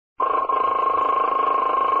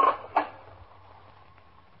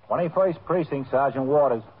21st Precinct, Sergeant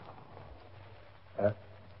Waters.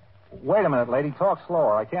 Wait a minute, lady. Talk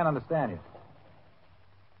slower. I can't understand you.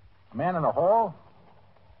 A man in the hall?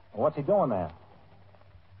 What's he doing there?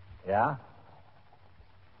 Yeah?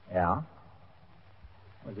 Yeah?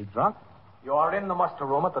 Was he drunk? You are in the muster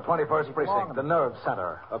room at the 21st Precinct, the nerve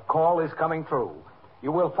center. A call is coming through.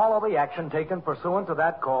 You will follow the action taken pursuant to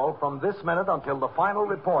that call from this minute until the final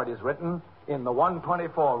report is written in the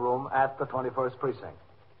 124 room at the 21st Precinct.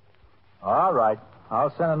 All right.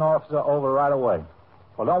 I'll send an officer over right away.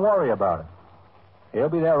 Well, don't worry about it. He'll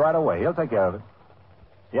be there right away. He'll take care of it.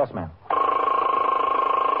 Yes, ma'am.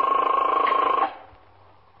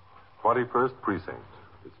 21st Precinct.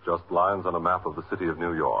 It's just lines on a map of the city of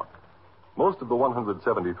New York. Most of the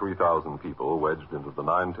 173,000 people wedged into the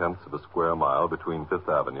 9/10 of a square mile between Fifth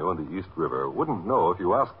Avenue and the East River wouldn't know if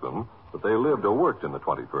you asked them that they lived or worked in the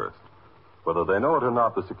 21st. Whether they know it or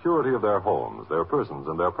not, the security of their homes, their persons,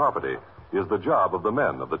 and their property is the job of the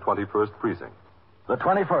men of the 21st Precinct. The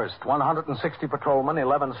 21st, 160 patrolmen,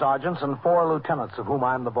 11 sergeants, and 4 lieutenants, of whom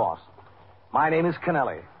I'm the boss. My name is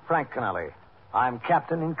Kennelly, Frank Kennelly. I'm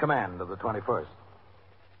captain in command of the 21st.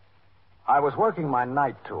 I was working my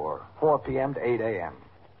night tour, 4 p.m. to 8 a.m.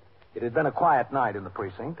 It had been a quiet night in the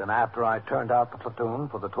precinct, and after I turned out the platoon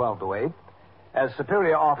for the 12 to 8, as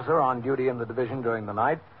superior officer on duty in the division during the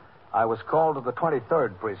night, I was called to the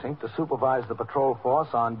 23rd Precinct to supervise the patrol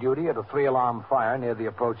force on duty at a 3-alarm fire near the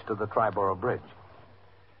approach to the Triborough Bridge.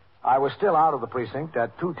 I was still out of the precinct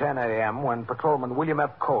at 2:10 a.m. when Patrolman William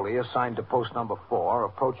F. Coley, assigned to post number 4,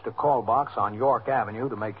 approached a call box on York Avenue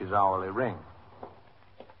to make his hourly ring.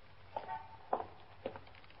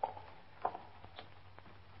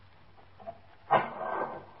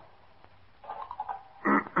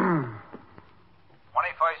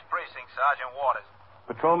 Sergeant Waters.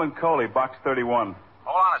 Patrolman Coley, box 31.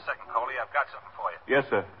 Hold on a second, Coley. I've got something for you. Yes,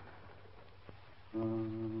 sir.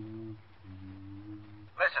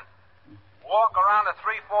 Listen. Walk around to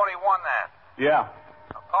 341 there. Yeah.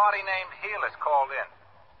 A party named Healer's called in.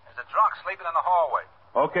 There's a drunk sleeping in the hallway.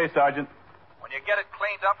 Okay, Sergeant. When you get it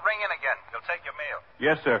cleaned up, ring in again. He'll take your meal.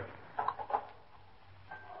 Yes, sir.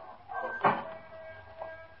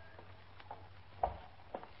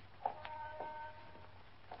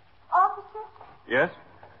 Officer? Yes?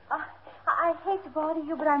 I hate to bother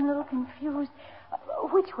you, but I'm a little confused.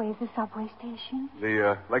 Which way is the subway station?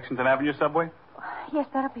 The Lexington Avenue subway? Yes,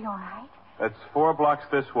 that'll be all right. That's 4 blocks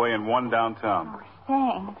this way and 1 downtown. Oh,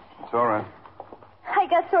 thanks. It's all right. I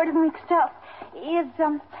got sort of mixed up. Is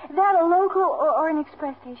that a local or an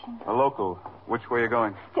express station? A local. Which way are you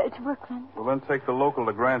going? To Brooklyn. Well, then take the local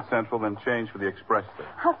to Grand Central, then change for the express there.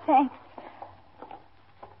 Oh, thanks.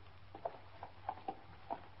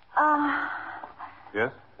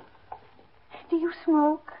 Yes? Do you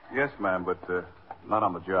smoke? Yes, ma'am, but not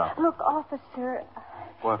on the job. Look, officer.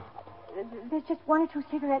 What? There's just 1 or 2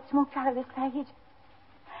 cigarettes smoked out of this package.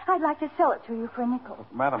 I'd like to sell it to you for a nickel.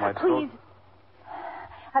 Madam, I Please.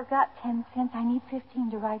 I've got 10 cents. I need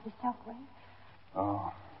 15 to ride the subway.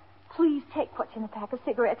 Oh. Please take what's in the pack of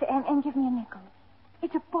cigarettes and give me a nickel.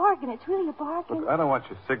 It's a bargain. It's really a bargain. Look, I don't want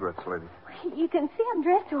your cigarettes, lady. You can see I'm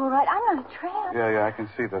dressed all right. I'm not a tramp. Yeah, I can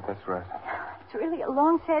see that. That's right. It's really a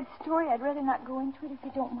long, sad story. I'd rather not go into it if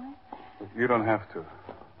you don't mind. You don't have to.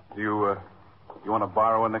 You want to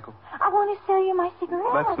borrow a nickel? I want to sell you my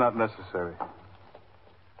cigarettes. That's not necessary.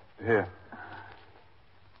 Here.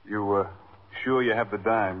 You, sure you have the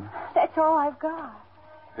dime? That's all I've got.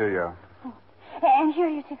 Here you are. And here are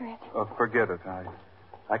your cigarettes. Oh, forget it.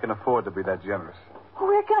 I can afford to be that generous.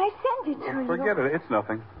 Where can I send it to you? Forget it. It's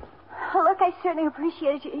nothing. Oh, look, I certainly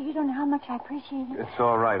appreciate it. You don't know how much I appreciate it. It's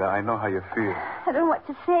all right. I know how you feel. I don't know what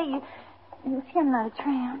to say. You see, I'm not a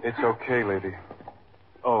tramp. It's okay, lady.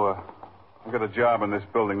 Oh, I've got a job in this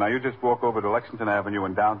building. Now, you just walk over to Lexington Avenue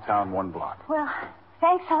in downtown 1 block. Well,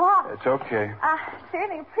 thanks a lot. It's okay. I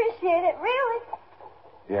certainly appreciate it, really.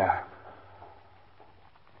 Yeah.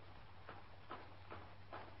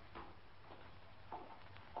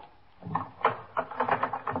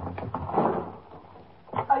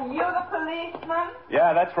 Are you the policeman?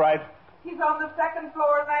 Yeah, that's right. He's on the 2nd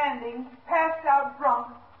floor landing, passed out drunk,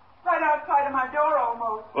 right outside of my door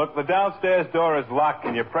almost. Look, the downstairs door is locked.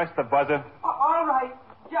 Can you press the buzzer? All right.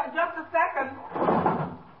 Just a second.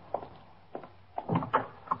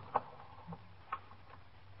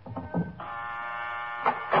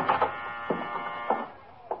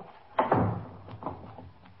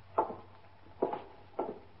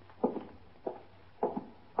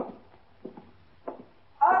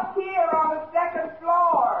 Up here on the 2nd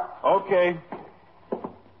floor. Okay.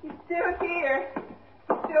 He's still here.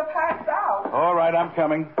 He's still passed out. All right, I'm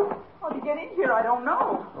coming. Oh, to get in here, I don't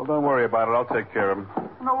know. Well, don't worry about it. I'll take care of him.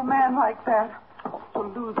 An old man like that will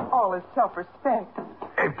lose all his self-respect.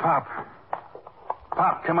 Hey, Pop.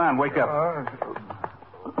 Pop, come on, wake up.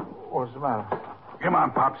 What's the matter? Come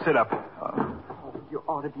on, Pop, sit up. You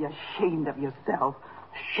ought to be ashamed of yourself.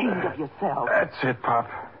 Ashamed of yourself. That's it, Pop.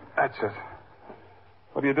 That's it.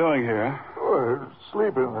 What are you doing here? Oh,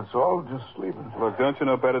 sleeping, that's all. Just sleeping. Look, don't you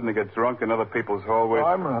know better than to get drunk in other people's hallways?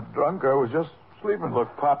 I'm not drunk. I was just sleeping.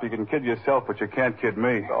 Look, Pop, you can kid yourself, but you can't kid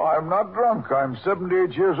me. No, I'm not drunk. I'm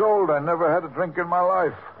 78 years old. I never had a drink in my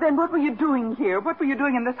life. Then what were you doing here? What were you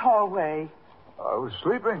doing in this hallway? I was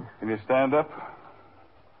sleeping. Can you stand up?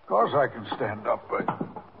 Of course I can stand up, but...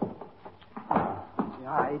 The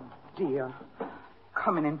idea.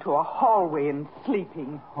 Coming into a hallway and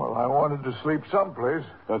sleeping. Well, I wanted to sleep someplace.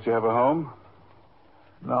 Don't you have a home?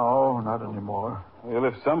 No, not anymore. You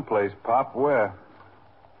live someplace, Pop. Where?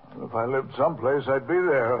 Well, if I lived someplace, I'd be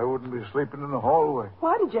there. I wouldn't be sleeping in the hallway.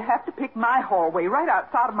 Why did you have to pick my hallway right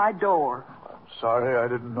outside of my door? I'm sorry. I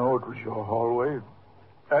didn't know it was your hallway.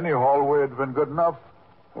 Any hallway had been good enough.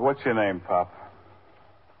 What's your name, Pop?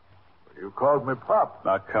 You called me Pop.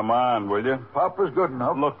 Now, come on, will you? Pop is good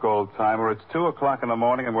enough. Look, old-timer, it's 2 o'clock in the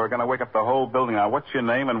morning, and we're going to wake up the whole building. Now, what's your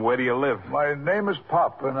name, and where do you live? My name is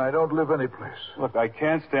Pop, and I don't live anyplace. Look, I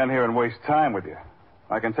can't stand here and waste time with you.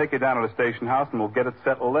 I can take you down to the station house, and we'll get it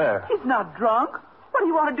settled there. He's not drunk. What do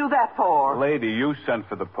you want to do that for? Lady, you sent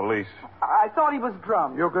for the police. I thought he was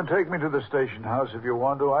drunk. You can take me to the station house if you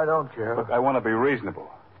want to. I don't care. Look, I want to be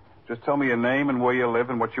reasonable. Just tell me your name and where you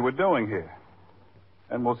live and what you were doing here.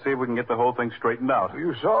 And we'll see if we can get the whole thing straightened out.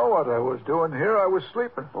 You saw what I was doing here. I was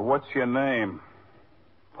sleeping. Well, what's your name?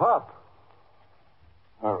 Pop.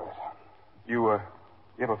 All right. You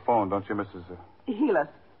have a phone, don't you, Mrs. Heelis.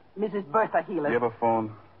 Mrs. Bertha Heelis. You have a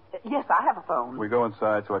phone? Yes, I have a phone. We go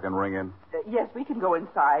inside so I can ring in. Yes, we can go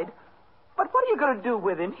inside. But what are you going to do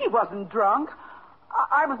with him? He wasn't drunk.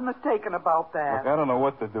 I was mistaken about that. Look, I don't know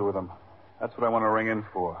what to do with him. That's what I want to ring in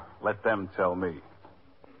for. Let them tell me.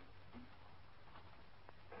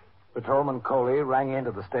 Patrolman Coley rang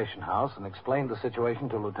into the station house and explained the situation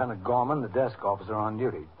to Lieutenant Gorman, the desk officer on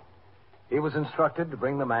duty. He was instructed to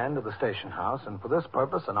bring the man to the station house, and for this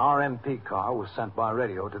purpose, an RMP car was sent by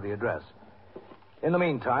radio to the address. In the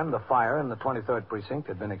meantime, the fire in the 23rd Precinct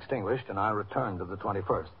had been extinguished, and I returned to the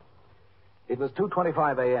 21st. It was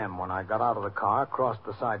 2:25 a.m. when I got out of the car, crossed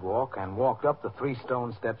the sidewalk, and walked up the 3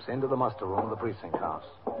 stone steps into the muster room of the precinct house.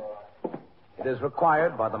 It is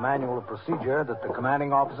required by the manual of procedure that the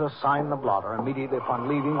commanding officer sign the blotter immediately upon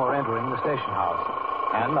leaving or entering the station house,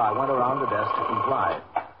 and I went around the desk to comply.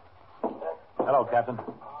 Hello, Captain.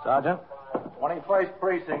 Sergeant? 21st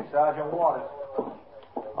Precinct, Sergeant Waters.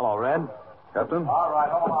 Hello, Red. Captain? All right,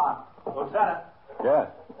 hold on. Lieutenant, Yeah.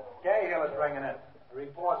 Cahill is ringing in. He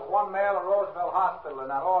reports one male at Roosevelt Hospital in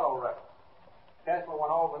that auto wreck. Kessler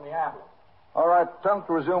went over in the ambulance. All right, tell him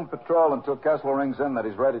to resume patrol until Kessler rings in that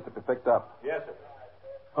he's ready to be picked up. Yes, sir.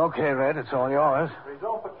 Okay, Red, it's all yours.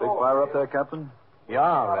 Resume Big patrol. fire up there, Captain?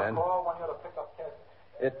 Yeah, Red. Call when you're to pick up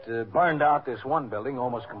Kessler. It burned out this one building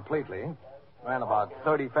almost completely. Ran about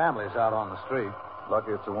 30 families out on the street.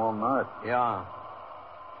 Lucky it's a warm night. Yeah.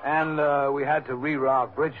 And we had to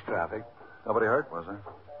reroute bridge traffic. Nobody hurt, was there?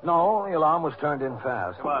 No, the alarm was turned in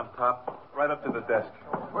fast. Come on, Pop. Right up to the desk.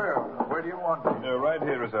 Where do you want me? Right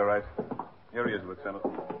here is all right. Here he is, Lieutenant.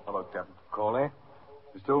 Hello, Captain. Coley?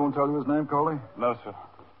 You still won't tell you his name, Coley? No, sir.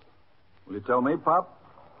 Will you tell me, Pop?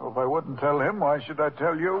 Well, if I wouldn't tell him, why should I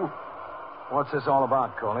tell you? What's this all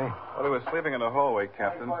about, Coley? Well, he was sleeping in the hallway,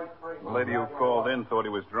 Captain. The lady who called in thought he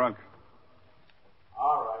was drunk.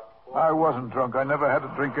 All right. I wasn't drunk. I never had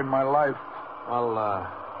a drink in my life. Well,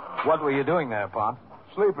 what were you doing there, Pop?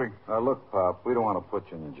 Sleeping. Now, look, Pop, we don't want to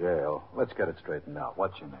put you in jail. Let's get it straightened out.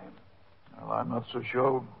 What's your name? Well, I'm not so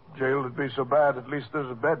sure jail would be so bad. At least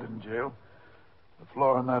there's a bed in jail. The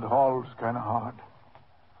floor in that hall is kind of hard.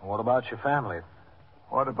 What about your family?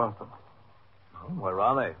 What about them? Where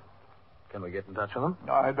are they? Can we get in touch with them?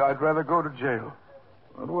 I'd rather go to jail.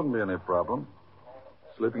 Well, it wouldn't be any problem.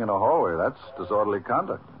 Sleeping in a hallway, that's disorderly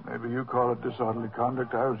conduct. Maybe you call it disorderly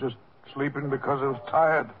conduct. I was just sleeping because I was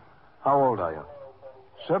tired. How old are you?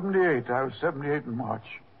 78. I was 78 in March.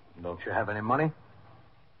 Don't you have any money?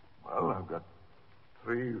 Well, I've got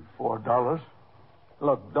 $3, $4.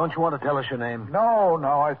 Look, don't you want to tell us your name? No.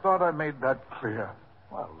 I thought I made that clear.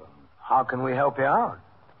 Well, how can we help you out?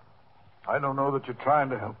 I don't know that you're trying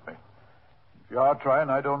to help me. If you are trying,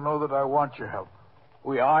 I don't know that I want your help.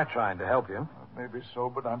 We are trying to help you. Maybe so,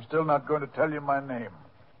 but I'm still not going to tell you my name.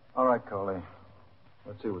 All right, Coley.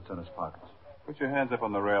 Let's see what's in his pockets. Put your hands up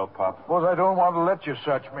on the rail, Pop. Suppose I don't want to let you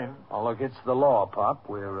search me. Oh, look, it's the law, Pop.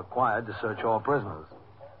 We're required to search all prisoners.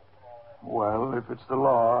 Well, if it's the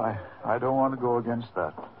law, I don't want to go against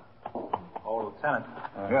that. Oh, Lieutenant.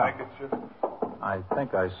 Yeah. Make it, sure. I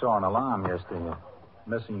think I saw an alarm yesterday. A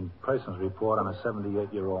missing persons report on a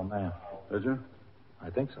 78-year-old man. Did you?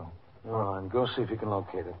 I think so. Go on, go see if you can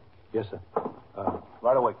locate it. Yes, sir.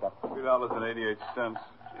 Right away, Captain. $3.88.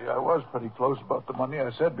 Gee, I was pretty close about the money.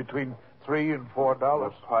 I said between $3 and $4.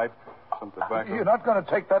 A pipe, some tobacco. You're not going to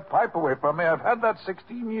take that pipe away from me. I've had that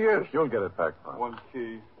 16 years. You'll get it back, Pop. One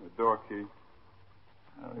key, a door key.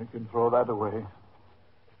 You can throw that away.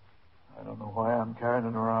 I don't know why I'm carrying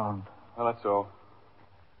it around. Well, that's all.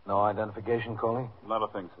 No identification, Coley? Not a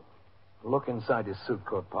thing, sir. Look inside his suit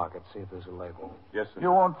coat pocket, see if there's a label. Yes, sir.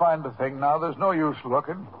 You won't find the thing now. There's no use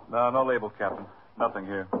looking. No label, Captain. Nothing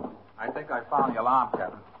here. I think I found the alarm,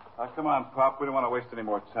 Captain. Now, come on, Pop. We don't want to waste any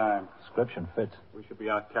more time. Description fits. We should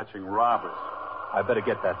be out catching robbers. I better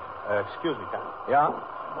get that. Excuse me, Captain. Yeah?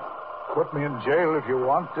 Put me in jail if you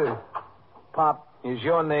want to. Pop, is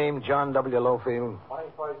your name John W. Lowfield?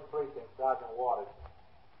 21st Precinct, Sergeant Waters.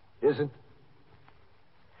 Is it?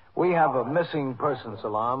 We have a missing persons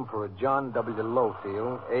alarm for a John W.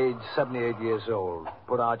 Lowfield, age 78 years old,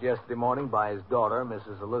 put out yesterday morning by his daughter,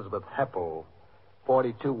 Mrs. Elizabeth Heppel,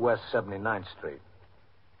 42 West 79th Street.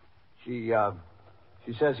 She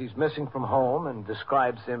says he's missing from home and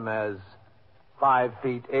describes him as 5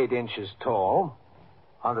 feet 8 inches tall,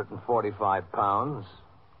 145 pounds,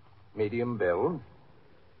 medium build,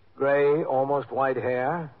 gray, almost white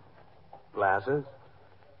hair, glasses,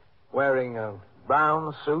 wearing a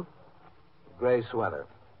brown suit, gray sweater.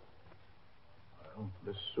 Well,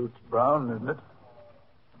 this suit's brown, isn't it?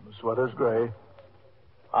 And the sweater's gray.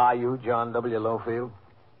 Are you John W. Lowfield?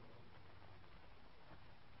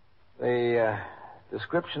 The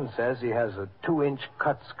description says he has a 2-inch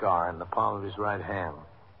cut scar in the palm of his right hand.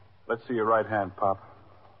 Let's see your right hand, Pop.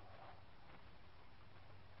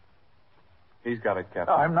 He's got it,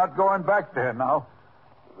 Captain. I'm not going back there now.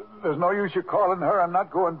 There's no use you calling her. I'm not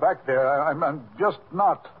going back there. I'm just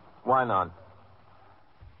not. Why not?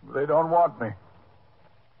 They don't want me.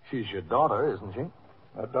 She's your daughter, isn't she?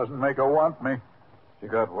 That doesn't make her want me. She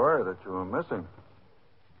got word that you were missing.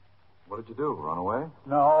 What did you do? Run away?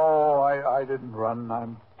 No, I didn't run.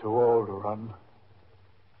 I'm too old to run.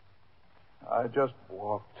 I just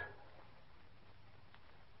walked.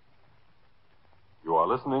 You are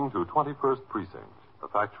listening to 21st Precinct, a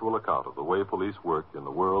factual account of the way police work in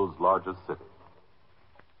the world's largest city.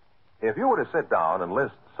 If you were to sit down and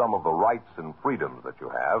list some of the rights and freedoms that you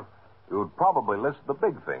have, you'd probably list the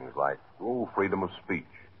big things like, freedom of speech,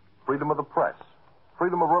 freedom of the press,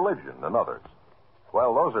 freedom of religion, and others.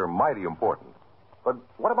 Well, those are mighty important. But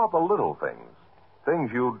what about the little things? Things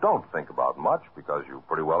you don't think about much because you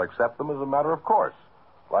pretty well accept them as a matter of course,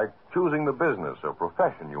 like choosing the business or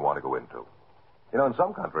profession you want to go into. You know, in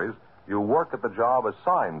some countries, you work at the job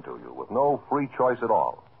assigned to you with no free choice at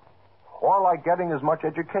all. Or like getting as much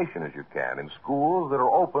education as you can in schools that are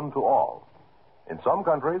open to all. In some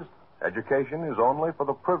countries, education is only for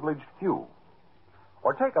the privileged few.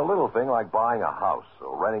 Or take a little thing like buying a house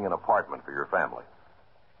or renting an apartment for your family.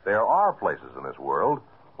 There are places in this world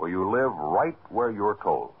where you live right where you're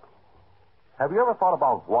told. Have you ever thought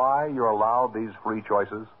about why you're allowed these free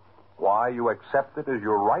choices? Why you accept it as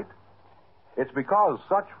your right? It's because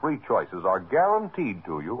such free choices are guaranteed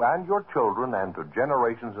to you and your children and to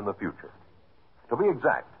generations in the future. To be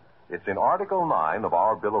exact, it's in Article 9 of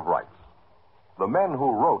our Bill of Rights. The men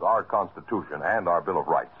who wrote our Constitution and our Bill of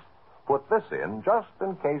Rights put this in just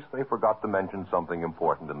in case they forgot to mention something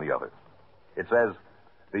important in the others. It says,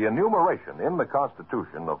 the enumeration in the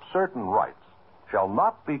Constitution of certain rights shall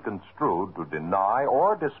not be construed to deny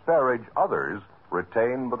or disparage others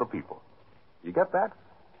retained by the people. You get that?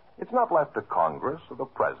 It's not left to Congress or the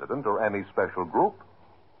President or any special group.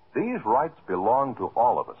 These rights belong to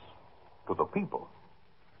all of us, to the people.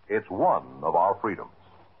 It's one of our freedoms.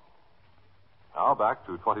 Now back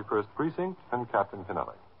to 21st Precinct and Captain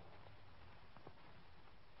Kennelly.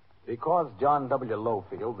 Because John W.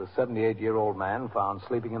 Lowfield, the 78-year-old man found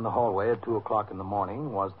sleeping in the hallway at 2 o'clock in the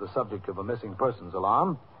morning, was the subject of a missing persons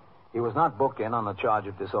alarm, he was not booked in on the charge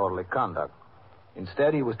of disorderly conduct.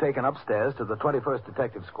 Instead, he was taken upstairs to the 21st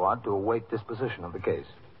Detective Squad to await disposition of the case.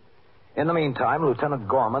 In the meantime, Lieutenant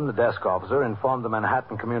Gorman, the desk officer, informed the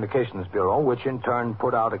Manhattan Communications Bureau, which in turn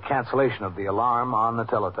put out a cancellation of the alarm on the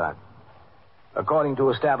teletype. According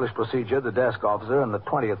to established procedure, the desk officer in the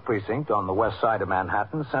 20th Precinct on the west side of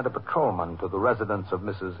Manhattan sent a patrolman to the residence of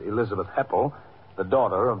Mrs. Elizabeth Heppel, the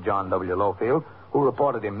daughter of John W. Lowfield, who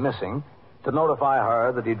reported him missing, to notify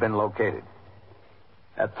her that he'd been located.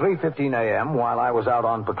 At 3:15 a.m., while I was out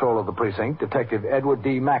on patrol of the precinct, Detective Edward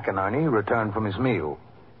D. McInerney returned from his meal.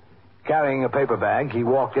 Carrying a paper bag, he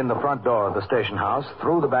walked in the front door of the station house,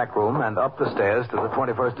 through the back room, and up the stairs to the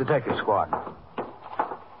 21st Detective Squad.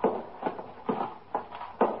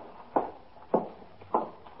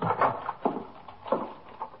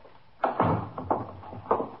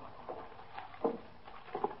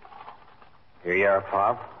 Here you are,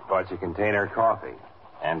 Pop. Bought you container of coffee.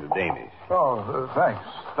 And a Danish. Oh, thanks.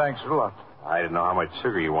 Thanks a lot. I didn't know how much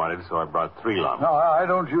sugar you wanted, so I brought 3 lumps. No, I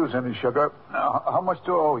don't use any sugar. Now, how much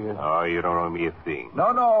do I owe you? Oh, you don't owe me a thing.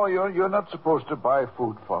 No, you're not supposed to buy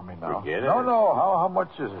food for me now. Forget it. No, how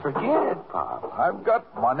much is it? Forget it, Pop. I've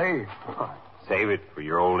got money. Save it for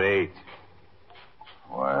your old age.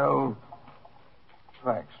 Well,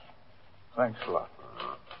 thanks. Thanks a lot.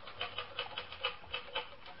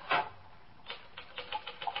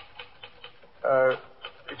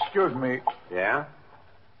 Excuse me. Yeah?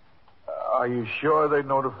 Are you sure they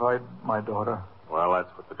notified my daughter? Well, that's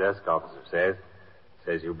what the desk officer says.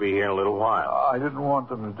 Says you'll be here in a little while. I didn't want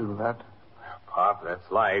them to do that. Pop, that's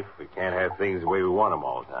life. We can't have things the way we want them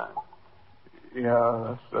all the time.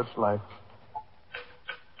 Yeah, that's life.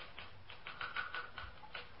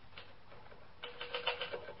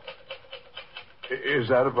 Is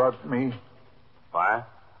that about me? What?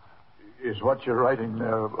 Is what you're writing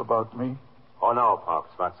there about me? Oh, no, Pop.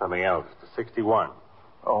 It's about something else. It's a 61.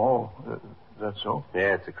 Oh, that's so?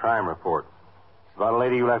 Yeah, it's a crime report. It's about a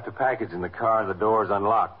lady who left a package in the car and the door's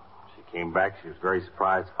unlocked. She came back. She was very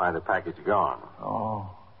surprised to find the package gone.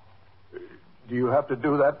 Oh. Do you have to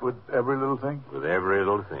do that with every little thing? With every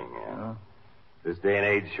little thing, yeah. This day and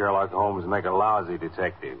age, Sherlock Holmes make a lousy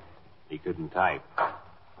detective. He couldn't type.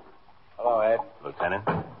 Hello, Ed. Lieutenant?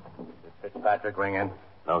 Did Fitzpatrick ring in?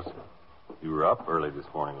 No, sir. You were up early this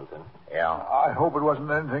morning, Lieutenant. Yeah. I hope it wasn't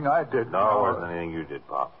anything I did. No, it wasn't anything you did,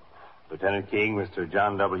 Pop. Lieutenant King, Mr.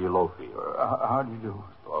 John W. Lofield. How do you do?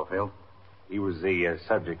 Lofield? He was the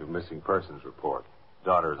subject of missing persons report.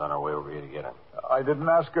 Daughter's on her way over here to get him. I didn't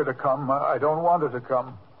ask her to come. I don't want her to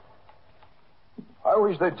come. I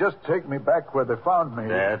wish they'd just take me back where they found me.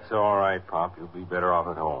 That's all right, Pop. You'll be better off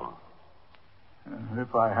at home.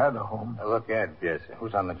 If I had a home. Look, Ed. Yes, sir.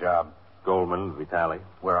 Who's on the job? Goldman, Vitali.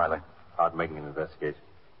 Where are they? Out making an investigation.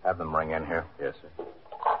 Have them ring in here. Yes, sir.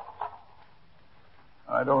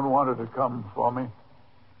 I don't want her to come for me.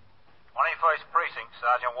 21st Precinct,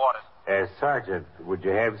 Sergeant Waters. Sergeant, would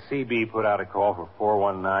you have CB put out a call for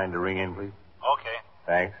 419 to ring in, please? Okay.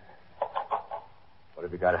 Thanks. What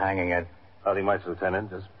have you got hanging, Ed? Nothing much, Lieutenant.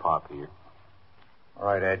 Just Pop here. All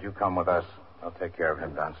right, Ed, you come with us. I'll take care of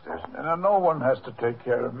him downstairs. And no one has to take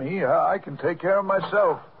care of me. I can take care of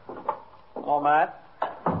myself. Hello, Matt.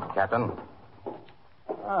 Captain?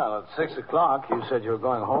 Well, at 6 o'clock, you said you were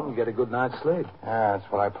going home to get a good night's sleep. Yeah,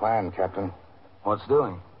 that's what I planned, Captain. What's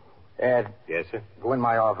doing? Ed. Yes, sir. Go in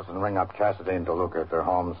my office and ring up Cassidy and DeLuca at their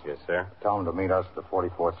homes. Yes, sir. Tell them to meet us at the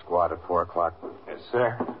 44th Squad at 4 o'clock. Yes,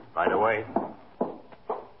 sir. Right away.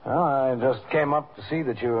 Well, I just came up to see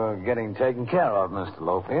that you were getting taken care of, Mr.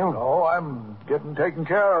 Lofield. Oh, I'm getting taken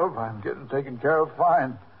care of. I'm getting taken care of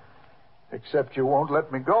fine. Except you won't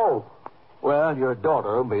let me go. Well, your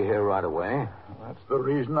daughter will be here right away. That's the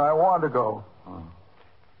reason I want to go. Oh.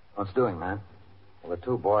 What's doing, man? Well, the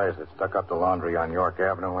 2 boys that stuck up the laundry on York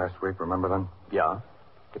Avenue last week, remember them? Yeah.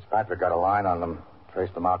 Fitzpatrick got a line on them,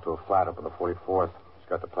 traced them out to a flat up at the 44th. He's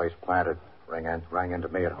got the place planted. Rang into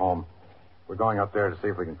me at home. We're going up there to see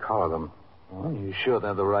if we can collar them. Well, you sure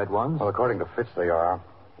they're the right ones? Well, according to Fitz, they are.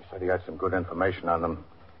 He said he had some good information on them.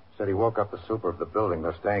 Said he woke up the super of the building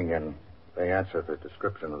they're staying in. They answered the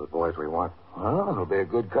description of the boys we want. Well, it'll be a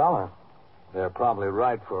good collar. They're probably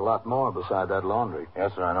right for a lot more beside that laundry.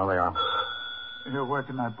 Yes, sir, I know they are. Here, where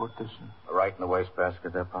can I put this? Right in the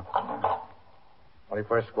wastebasket there, Pop.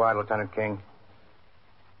 21st Squad, Lieutenant King.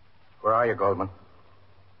 Where are you, Goldman?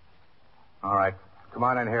 All right. Come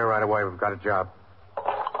on in here right away. We've got a job.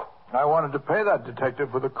 I wanted to pay that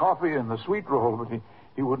detective for the coffee and the sweet roll, but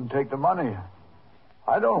he wouldn't take the money.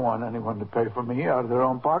 I don't want anyone to pay for me out of their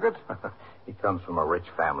own pocket. He comes from a rich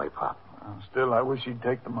family, Pop. Still, I wish he'd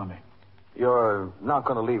take the money. You're not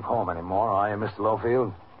going to leave home anymore, are you, Mr.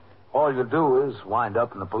 Lofield? All you'll do is wind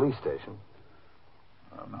up in the police station.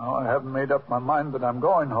 No, I haven't made up my mind that I'm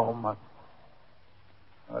going home.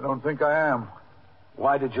 I don't think I am.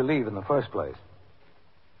 Why did you leave in the first place?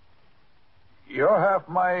 You're half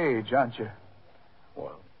my age, aren't you?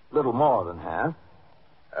 Well, little more than half.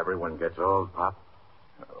 Everyone gets old, Pop.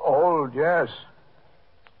 Old, yes.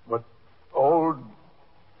 But old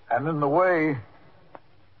and in the way,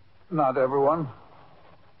 not everyone.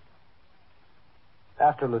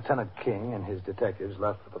 After Lieutenant King and his detectives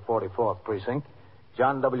left for the 44th Precinct,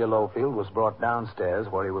 John W. Lowfield was brought downstairs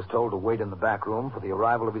where he was told to wait in the back room for the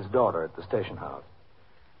arrival of his daughter at the station house.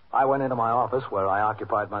 I went into my office where I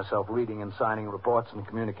occupied myself reading and signing reports and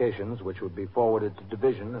communications which would be forwarded to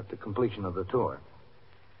division at the completion of the tour.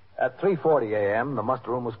 At 3:40 a.m., the muster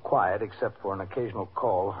room was quiet except for an occasional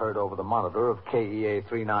call heard over the monitor of KEA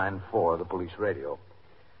 394, the police radio.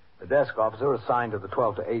 The desk officer assigned to the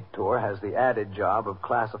 12 to 8 tour has the added job of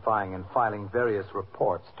classifying and filing various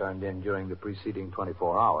reports turned in during the preceding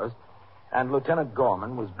 24 hours, and Lieutenant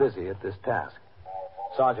Gorman was busy at this task.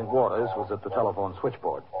 Sergeant Waters was at the telephone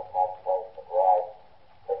switchboard.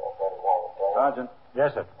 Sergeant.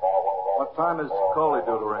 Yes, sir. What time is Coley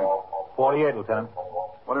due to ring? 48, Lieutenant.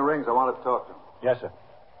 When he rings, I want to talk to him. Yes, sir.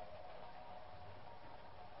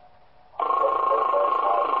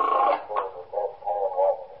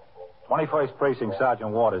 "21st Precinct,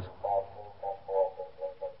 Sergeant Waters."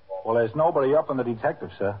 Well, there's nobody up in the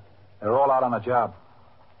detectives, sir. They're all out on a job.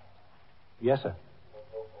 Yes, sir.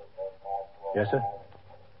 Yes, sir.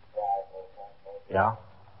 Yeah?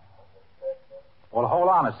 Well, hold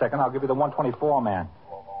on a second. I'll give you the 124 man.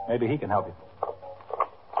 Maybe he can help you.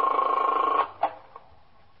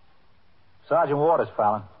 Sergeant Waters,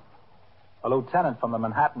 Fallon. A lieutenant from the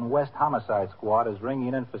Manhattan West Homicide Squad is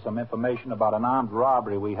ringing in for some information about an armed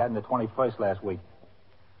robbery we had in the 21st last week.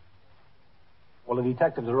 Well, the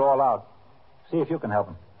detectives are all out. See if you can help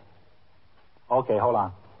them. Okay, hold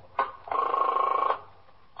on.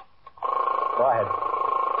 Go ahead.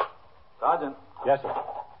 Sergeant. Yes, sir.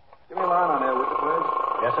 Give me a line on there, would you, please?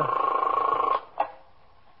 Yes, sir.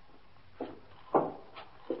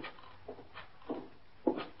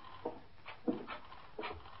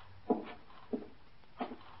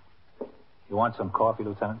 You want some coffee,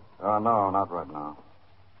 Lieutenant? No, not right now.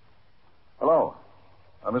 Hello.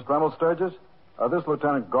 Mr. Reynolds Sturgis? This is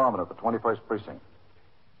Lieutenant Gorman of the 21st Precinct.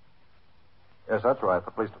 Yes, that's right,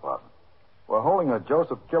 the police department. We're holding a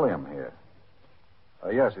Joseph Gilliam here.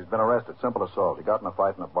 Yes, he's been arrested. Simple assault. He got in a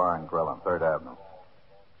fight in a bar and grill on 3rd Avenue.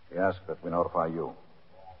 He asked that we notify you.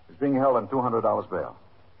 He's being held on $200 bail.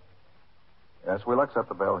 Yes, we'll accept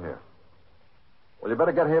the bail here. Well, you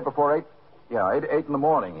better get here before 8. Yeah, 8 in the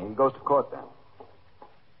morning. He goes to court then.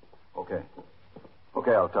 Okay.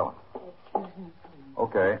 Okay, I'll tell him.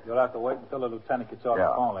 Okay. You'll have to wait until the lieutenant gets off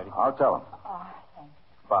the phone, lady. I'll tell him. Oh, thanks.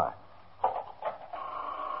 Bye.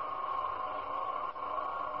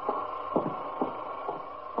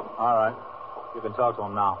 All right. You can talk to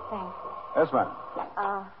him now. Thanks. Yes, ma'am.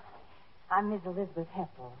 I'm Miss Elizabeth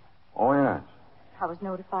Heffel. Oh, yes. I was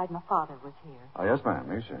notified my father was here. Oh, yes, ma'am.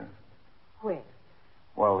 He's here. Where?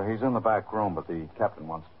 Well, he's in the back room, but the captain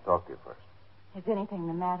wants to talk to you first. Is anything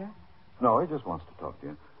the matter? No, he just wants to talk to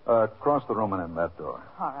you. Cross the room and in that door.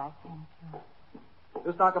 All right, thank you.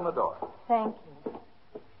 Just knock on the door. Thank you.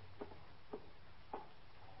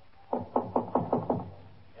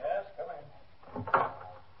 Yes, come in.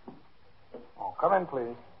 Oh, come in,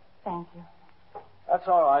 please. Thank you. That's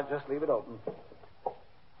all right. Just leave it open.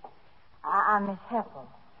 I'm Miss Heffel.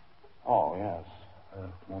 Oh, yes.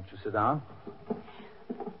 Won't you sit down?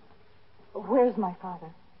 Where's my father?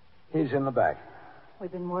 He's in the back.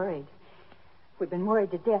 We've been worried. We've been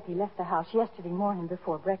worried to death. He left the house yesterday morning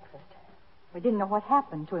before breakfast. We didn't know what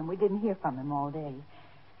happened to him. We didn't hear from him all day.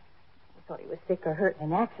 We thought he was sick or hurt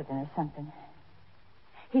in an accident or something.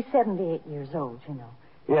 He's 78 years old, you know.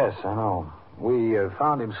 Yes, I know. We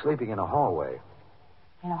found him sleeping in a hallway.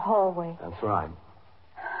 In a hallway? That's right.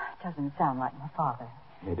 It doesn't sound like my father.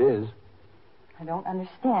 It is. I don't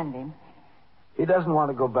understand him. He doesn't want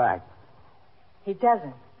to go back. He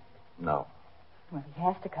doesn't? No. Well, he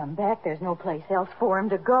has to come back. There's no place else for him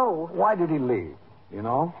to go. Why did he leave? You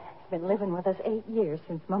know? He's been living with us 8 years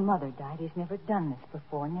since my mother died. He's never done this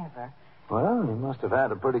before, never. Well, he must have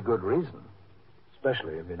had a pretty good reason.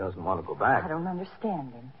 Especially if he doesn't want to go back. I don't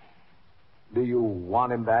understand him. Do you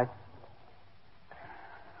want him back?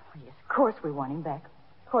 Well, yes, of course we want him back.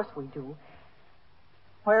 Of course we do.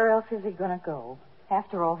 Where else is he going to go?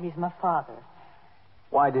 After all, he's my father.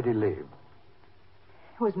 Why did he leave?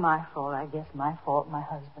 It was my fault, I guess. My fault, my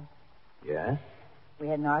husband. Yes? We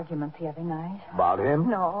had an argument the other night. About him?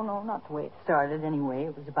 No, not the way it started anyway.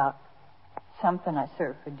 It was about something I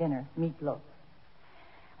served for dinner, meatloaf.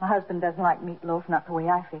 My husband doesn't like meatloaf, not the way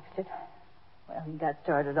I fixed it. Well, he got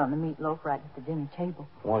started on the meatloaf right at the dinner table.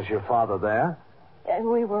 Was your father there?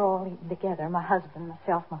 We were all eating together, my husband,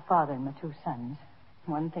 myself, my father, and my 2 sons.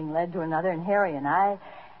 One thing led to another, and Harry and I...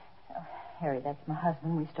 Harry, that's my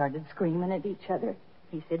husband, we started screaming at each other.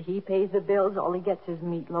 He said he pays the bills, all he gets is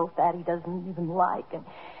meatloaf, that he doesn't even like. And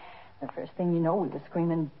The first thing you know, we were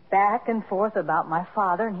screaming back and forth about my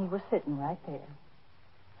father, and he was sitting right there.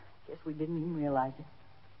 Guess we didn't even realize it.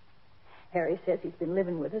 Harry says he's been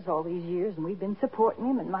living with us all these years, and we've been supporting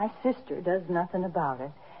him, and my sister does nothing about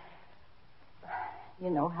it. You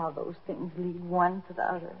know how those things lead one to the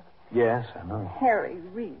other. Yes, I know. Harry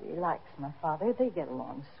really likes my father. They get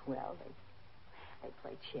along swell. They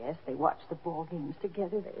play chess. They watch the ball games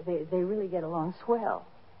together. They really get along swell.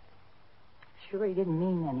 Sure, he didn't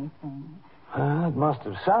mean anything. It must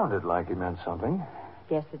have sounded like he meant something.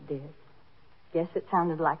 Guess it did. Guess it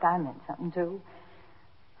sounded like I meant something, too.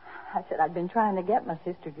 I said I'd been trying to get my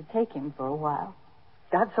sister to take him for a while.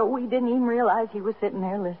 Got so we didn't even realize he was sitting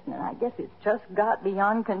there listening. I guess it just got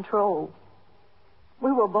beyond control.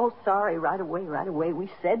 We were both sorry right away. We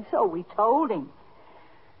said so. We told him.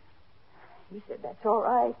 He said, that's all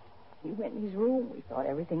right. He went in his room. We thought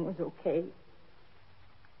everything was okay.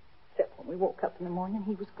 Except when we woke up in the morning,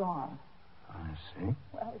 he was gone. I see.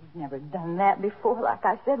 Well, he'd never done that before. Like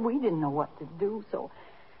I said, we didn't know what to do, so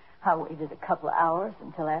I waited a couple of hours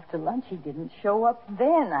until after lunch. He didn't show up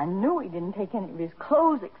then. I knew he didn't take any of his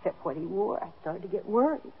clothes except what he wore. I started to get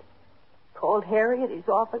worried. Called Harry at his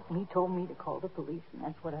office, and he told me to call the police, and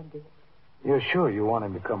that's what I did. You're sure you want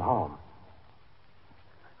him to come home?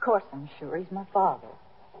 Of course I'm sure. He's my father.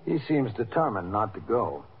 He seems determined not to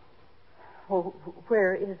go. Well,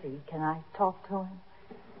 where is he? Can I talk to him?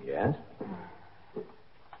 Yes?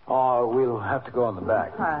 Oh, we'll have to go in the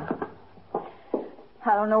back.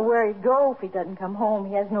 I don't know where he'd go if he doesn't come home.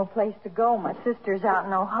 He has no place to go. My sister's out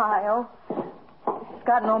in Ohio. He's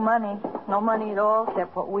got no money. No money at all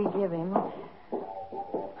except what we give him.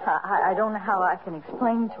 I don't know how I can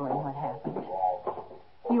explain to him what happened.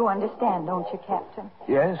 You understand, don't you, Captain?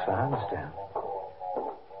 Yes, I understand.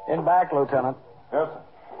 In back, Lieutenant. Yes, sir.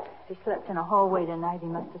 If he slept in a hallway tonight, he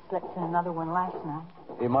must have slept in another one last night.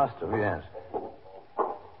 He must have, yes.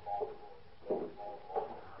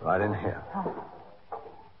 Right in here.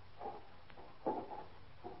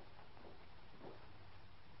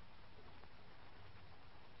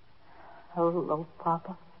 Hello,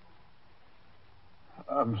 Papa.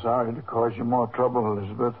 I'm sorry to cause you more trouble,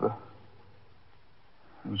 Elizabeth.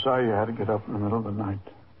 I'm sorry you had to get up in the middle of the night.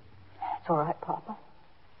 It's all right, Papa.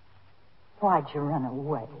 Why'd you run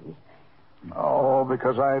away? Oh,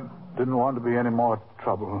 because I didn't want to be any more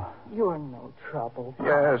trouble. You're no trouble,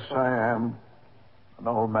 Papa. Yes, I am. An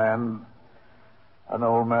old man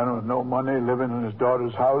with no money, living in his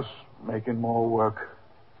daughter's house, making more work,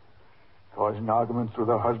 causing arguments with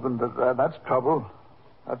her husband. That's trouble.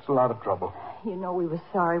 That's a lot of trouble. You know, we were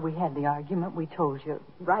sorry we had the argument. We told you.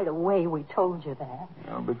 Right away, we told you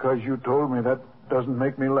that. Because you told me, that doesn't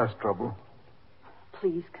make me less trouble.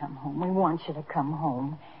 Please come home. We want you to come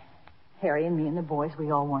home. Harry and me and the boys,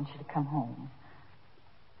 we all want you to come home.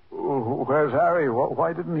 Where's Harry?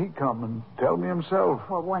 Why didn't he come and tell me himself?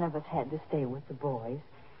 Well, one of us had to stay with the boys.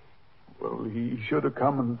 Well, he should have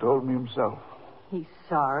come and told me himself. He's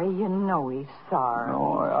sorry. You know he's sorry.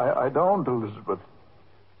 No, I don't, Elizabeth.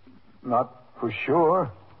 Not for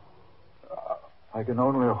sure. I can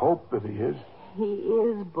only hope that he is. He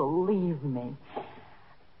is, believe me.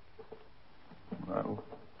 Well,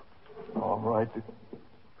 all right.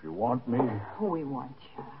 If you want me. We want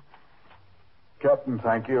you. Captain,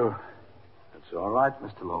 thank you. That's all right,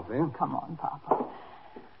 Mr. Lofield. Come on, Papa.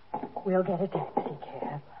 We'll get a taxi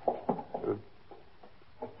cab.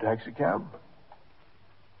 Taxi cab?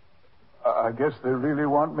 I guess they really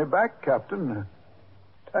want me back, Captain.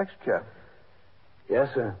 Taxi cab. Yes,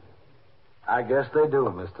 sir. I guess they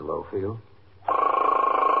do, Mr. Lofield.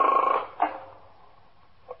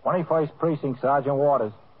 21st Precinct, Sergeant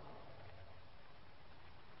Waters.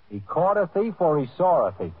 He caught a thief or he saw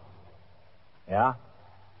a thief? Yeah?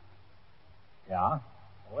 Yeah?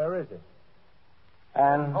 Where is it?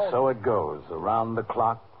 And so it goes, around the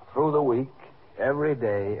clock, through the week, every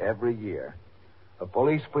day, every year. A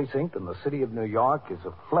police precinct in the city of New York is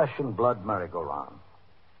a flesh and blood merry-go-round.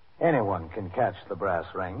 Anyone can catch the brass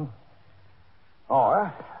ring.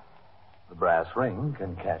 Or the brass ring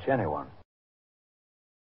can catch anyone.